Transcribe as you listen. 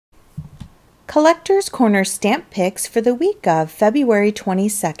Collector's Corner stamp picks for the week of February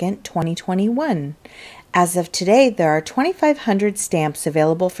 22nd, 2021. As of today, there are 2,500 stamps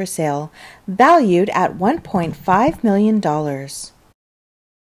available for sale, valued at $1.5 million.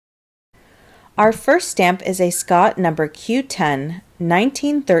 Our first stamp is a Scott number Q10,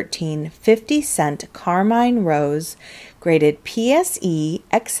 1913 50-cent Carmine Rose, graded PSE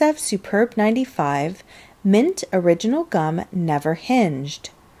XF Superb 95, mint original gum, never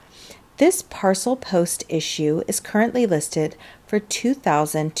hinged. This parcel post issue is currently listed for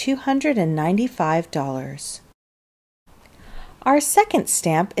 $2,295. Our second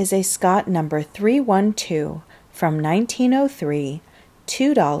stamp is a Scott number 312 from 1903,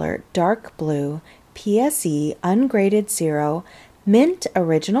 $2 dark blue, PSE ungraded 0, mint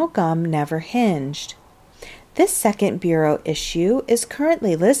original gum, never hinged. This second bureau issue is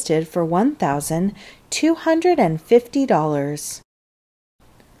currently listed for $1,250.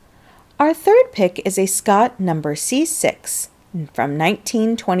 Our third pick is a Scott number C6 from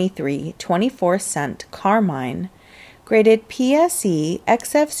 1923, 24-cent Carmine, graded PSE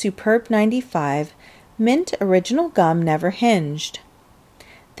XF Superb 95, mint original gum, never hinged.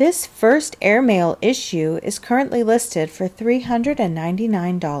 This first airmail issue is currently listed for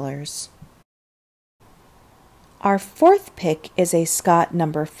 $399. Our fourth pick is a Scott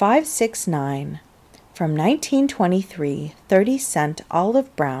number 569 from 1923, 30-cent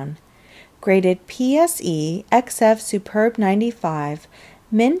olive brown, graded PSE XF Superb 95,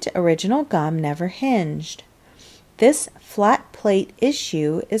 mint original gum, never hinged. This flat plate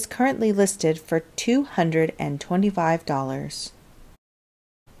issue is currently listed for $225.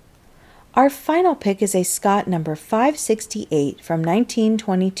 Our final pick is a Scott number 568 from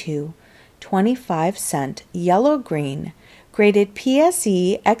 1922, 25-cent yellow-green, graded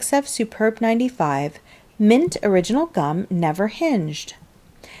PSE XF Superb 95, mint original gum, never hinged.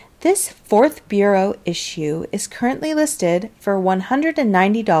 This fourth bureau issue is currently listed for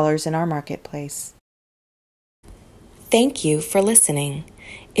 $190 in our marketplace. Thank you for listening.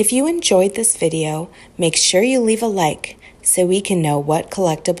 If you enjoyed this video, make sure you leave a like so we can know what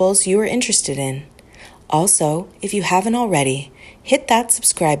collectibles you are interested in. Also, if you haven't already, hit that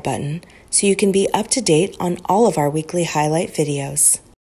subscribe button so you can be up to date on all of our weekly highlight videos.